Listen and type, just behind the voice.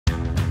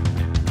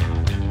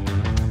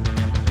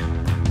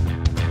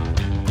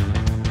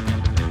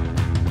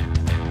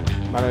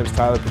My name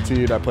is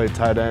Petite. I play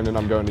tight end and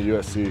I'm going to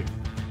USC.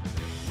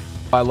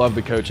 I love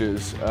the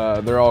coaches.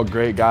 They're all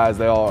great guys.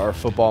 They all are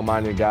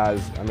football-minded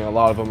guys. I mean, a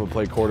lot of them have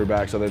played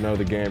quarterback, so they know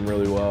the game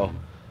really well.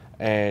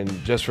 And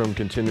just from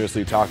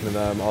continuously talking to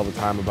them all the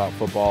time about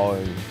football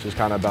and just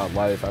kind of about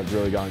life, I've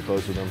really gotten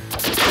close with them.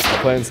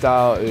 My playing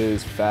style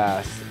is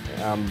fast.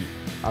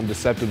 I'm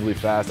deceptively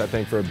fast. I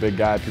think for a big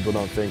guy, people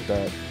don't think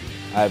that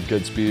I have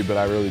good speed, but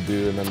I really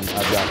do. And then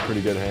I've got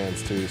pretty good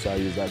hands too, so I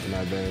use that to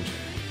my advantage.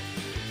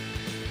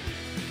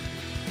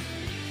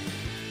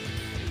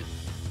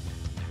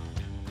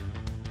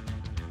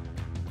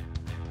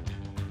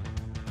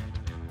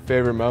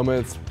 Favorite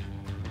moments?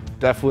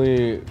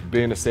 Definitely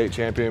being a state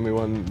champion. We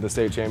won the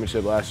state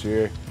championship last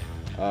year.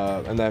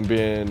 And then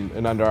being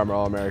an Under Armour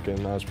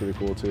All-American, that was pretty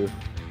cool too.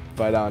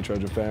 Fight on,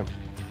 Trojan fam.